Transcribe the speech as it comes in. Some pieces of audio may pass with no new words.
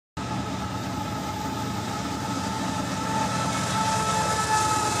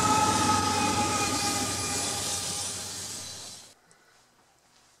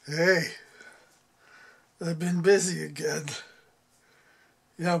Hey, I've been busy again.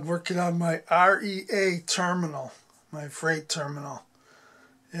 Yeah, I'm working on my REA terminal, my freight terminal.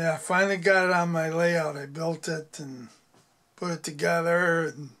 Yeah, I finally got it on my layout. I built it and put it together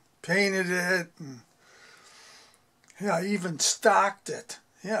and painted it. And yeah, I even stocked it.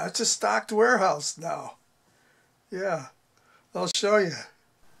 Yeah, it's a stocked warehouse now. Yeah, I'll show you.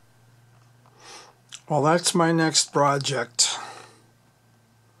 Well, that's my next project.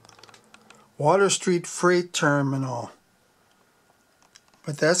 Water Street Freight Terminal.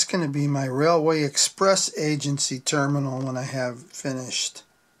 But that's going to be my Railway Express Agency terminal when I have finished.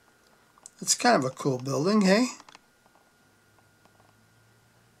 It's kind of a cool building, hey?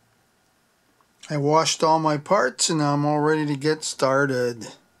 I washed all my parts and now I'm all ready to get started.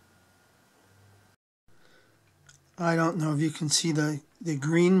 I don't know if you can see the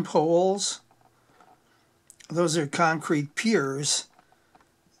green poles. Those are concrete piers.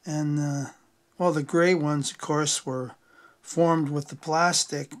 And, well, the gray ones, of course, were formed with the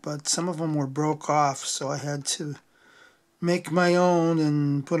plastic, but some of them were broke off, so I had to make my own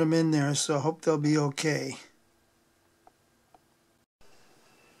and put them in there, so I hope they'll be okay.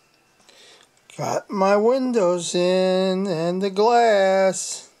 Got my windows in and the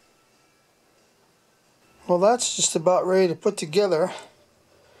glass. Well, that's just about ready to put together.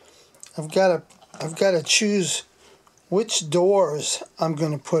 I've got to choose which doors I'm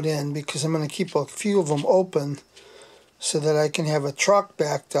going to put in because I'm going to keep a few of them open so that I can have a truck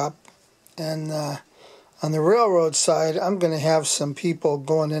backed up. And on the railroad side, I'm going to have some people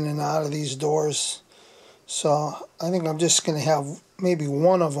going in and out of these doors. So I think I'm just going to have maybe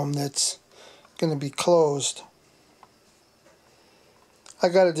one of them that's going to be closed. I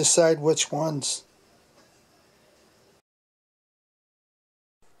got to decide which ones.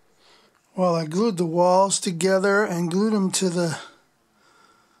 Well, I glued the walls together and glued them to the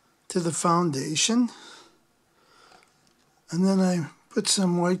foundation. And then I put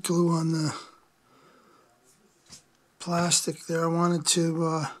some white glue on the plastic there. I wanted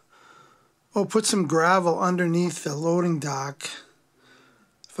to put some gravel underneath the loading dock.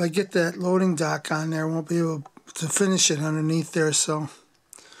 If I get that loading dock on there, I won't be able to finish it underneath there. So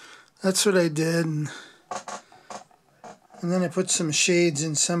that's what I did. And then I put some shades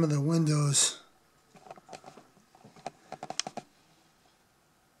in some of the windows.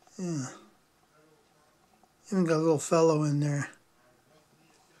 Yeah. Even got a little fellow in there.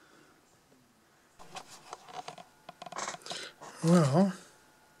 Well,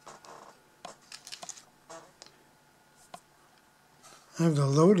 I have the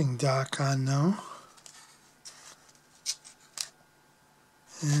loading dock on now.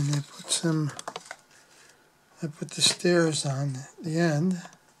 And I put the stairs on the end.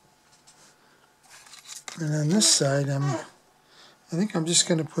 And on this side, I think I'm just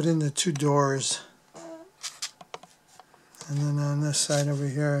going to put in the two doors. And then on this side over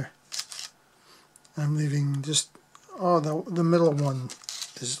here, I'm leaving just, the middle one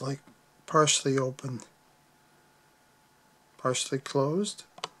is like partially open, partially closed.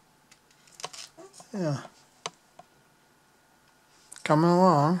 Yeah. Coming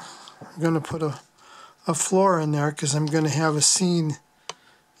along. I'm going to put a floor in there because I'm going to have a scene,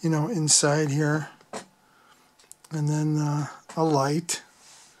 inside here. And then a light.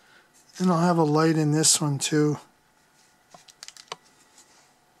 And I'll have a light in this one too.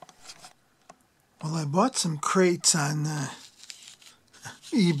 Well, I bought some crates on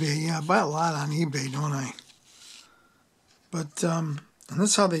eBay. Yeah, I buy a lot on eBay, don't I? But and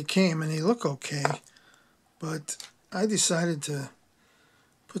that's how they came, and they look okay. But I decided to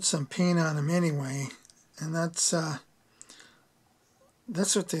put some paint on them anyway, and that's what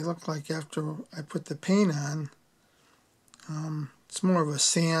they look like after I put the paint on. It's more of a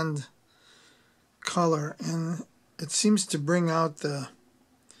sand color, and it seems to bring out the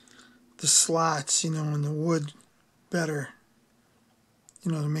slots, in the wood better,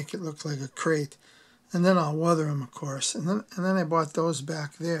 to make it look like a crate. And then I'll weather them, of course. And then I bought those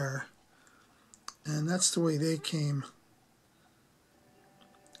back there, and that's the way they came.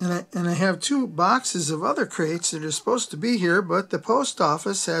 And I have 2 boxes of other crates that are supposed to be here, but the post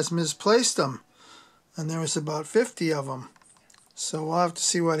office has misplaced them, and there was about 50 of them. So we'll have to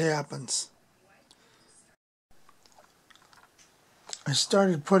see what happens. I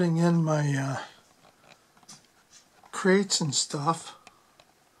started putting in my crates and stuff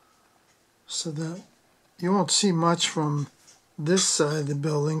so that you won't see much from this side of the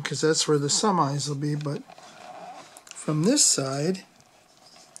building because that's where the semis will be, but from this side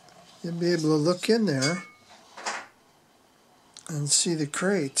you'll be able to look in there and see the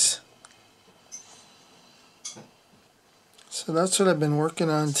crates. So that's what I've been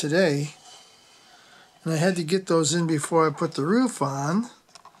working on today. And I had to get those in before I put the roof on.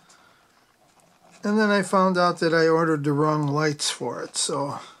 And then I found out that I ordered the wrong lights for it.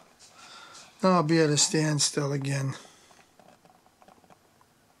 So now I'll be at a standstill again.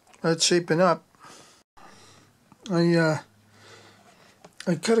 That's shaping up. I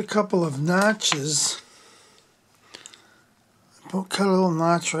cut a couple of notches. Cut a little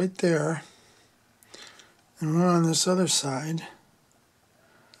notch right there. And one on this other side.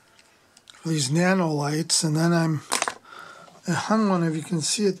 For these nano lights. And then I hung one, if you can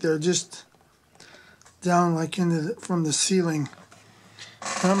see it there, just down like from the ceiling.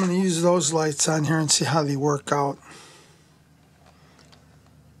 And I'm going to use those lights on here and see how they work out.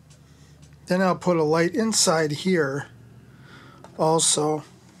 Then I'll put a light inside here also.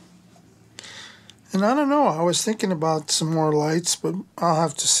 And I don't know, I was thinking about some more lights, but I'll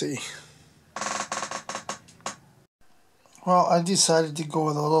have to see. Well, I decided to go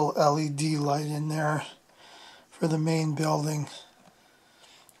with a little LED light in there for the main building.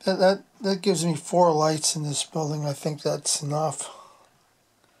 That gives me 4 lights in this building. I think that's enough.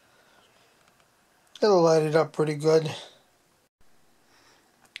 It'll light it up pretty good.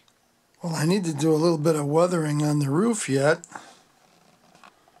 Well, I need to do a little bit of weathering on the roof yet.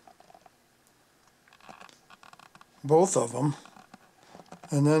 Both of them.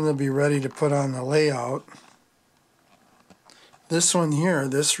 And then they'll be ready to put on the layout. This one here,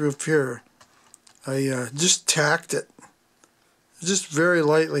 this roof here, I just tacked it. Just very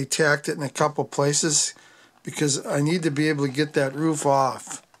lightly tacked it in a couple places because I need to be able to get that roof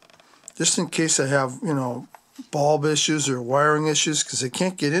off. Just in case I have, bulb issues or wiring issues, because I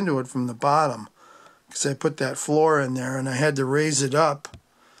can't get into it from the bottom because I put that floor in there and I had to raise it up,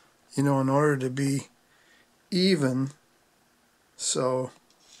 in order to be even. So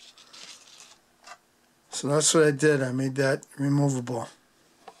that's what I did. I made that removable.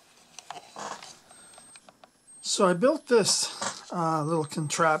 So I built this little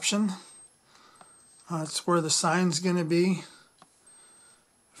contraption. It's where the sign's going to be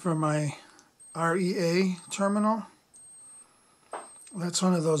for my REA terminal. That's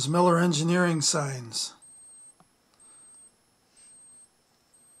one of those Miller Engineering signs.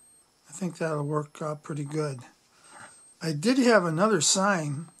 I think that'll work out pretty good. I did have another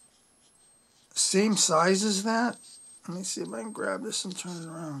sign, same size as that. Let me see if I can grab this and turn it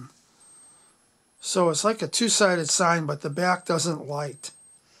around. So it's like a two-sided sign, but the back doesn't light.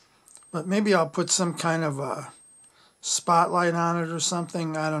 But maybe I'll put some kind of a spotlight on it or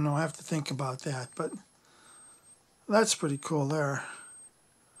something. I don't know. I have to think about that. But that's pretty cool there.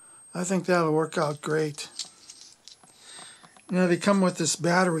 I think that'll work out great. They come with this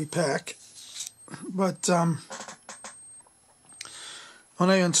battery pack. But when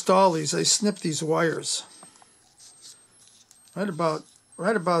I install these, I snip these wires. Right about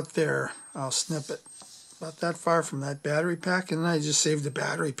there, I'll snip it. About that far from that battery pack, and then I just save the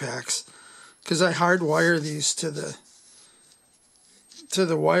battery packs. Because I hardwire these to the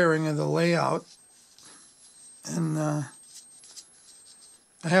wiring of the layout. And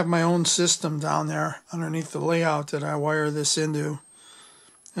I have my own system down there underneath the layout that I wire this into.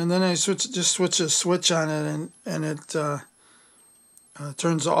 And then I just switch a switch on it, and it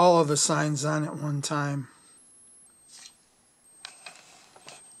turns all of the signs on at one time.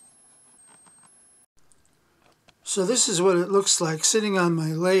 So this is what it looks like sitting on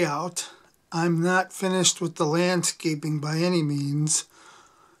my layout. I'm not finished with the landscaping by any means.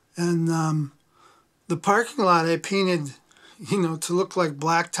 And the parking lot I painted, to look like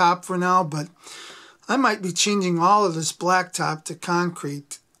blacktop for now, but I might be changing all of this blacktop to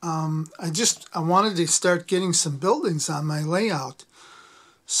concrete. I wanted to start getting some buildings on my layout.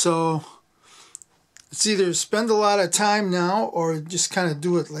 So it's either spend a lot of time now or just kind of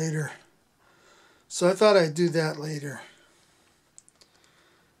do it later. So I thought I'd do that later.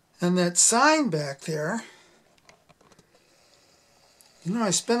 And that sign back there, I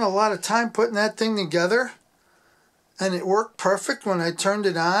spent a lot of time putting that thing together, and it worked perfect when I turned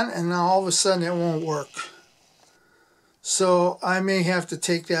it on, and now all of a sudden it won't work. So I may have to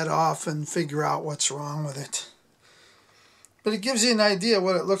take that off and figure out what's wrong with it. But it gives you an idea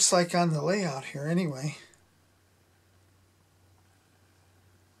what it looks like on the layout here anyway.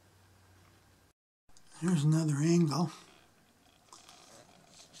 Here's another angle.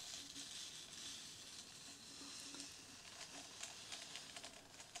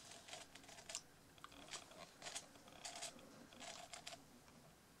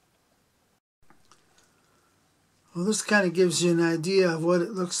 Well, this kind of gives you an idea of what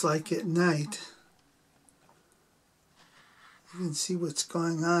it looks like at night. You can see what's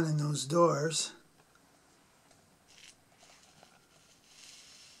going on in those doors.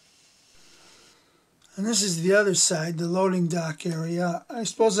 And this is the other side, the loading dock area. I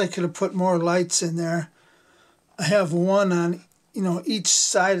suppose I could have put more lights in there. I have one on, each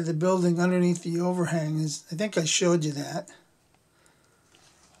side of the building underneath the overhang. I think I showed you that.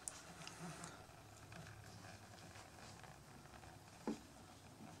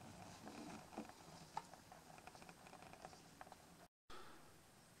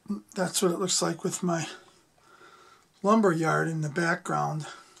 That's what it looks like with my lumber yard in the background.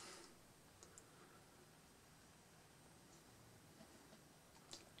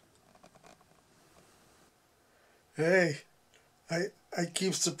 Hey, I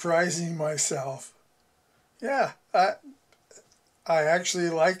keep surprising myself. Yeah, I actually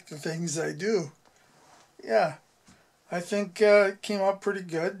like the things I do. Yeah, I think it came out pretty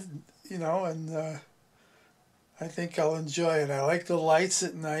good, and I think I'll enjoy it. I like the lights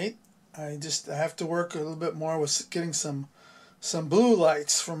at night. I have to work a little bit more with getting some blue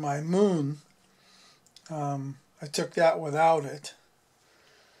lights for my moon. I took that without it.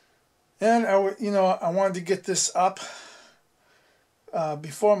 And I wanted to get this up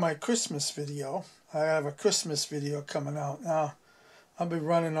before my Christmas video. I have a Christmas video coming out now. I'll be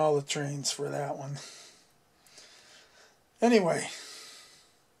running all the trains for that one. Anyway,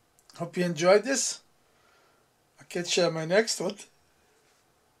 hope you enjoyed this. I'll catch you on my next one.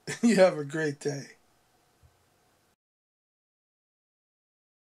 You have a great day.